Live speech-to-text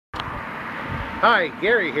Hi,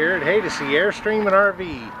 Gary here at Haydocy Airstream and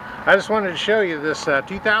RV. I just wanted to show you this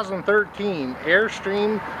 2013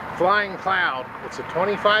 Airstream Flying Cloud. It's a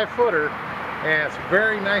 25-footer and it's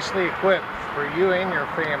very nicely equipped for you and your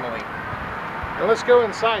family. Now let's go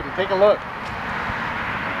inside and take a look.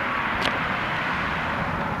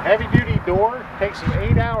 Heavy-duty door. Takes them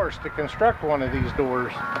 8 hours to construct one of these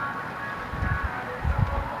doors.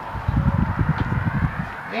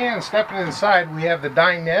 And stepping inside, we have the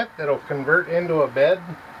dinette that'll convert into a bed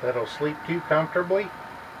that'll sleep to comfortably.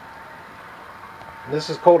 This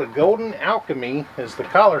is called a Golden Alchemy, is the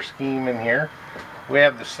color scheme in here. We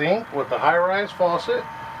have the sink with the high-rise faucet,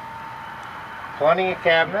 plenty of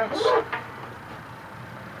cabinets,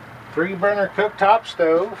 3-burner cooktop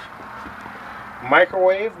stove,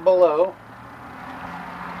 microwave below.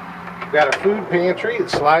 We've got a food pantry that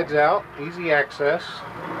slides out, easy access.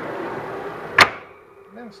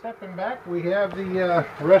 Then stepping back, we have the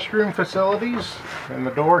restroom facilities and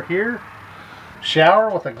the door here. Shower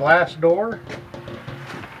with a glass door.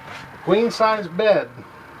 Queen size bed.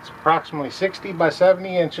 It's approximately 60 by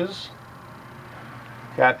 70 inches.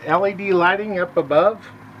 Got LED lighting up above.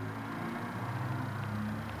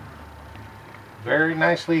 Very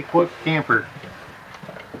nicely equipped camper.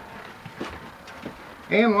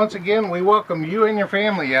 And once again, we welcome you and your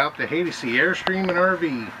family out to Haydocy Airstream and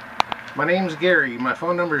RV. My name's Gary. My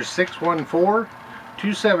phone number is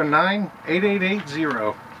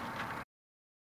 614-279-8880.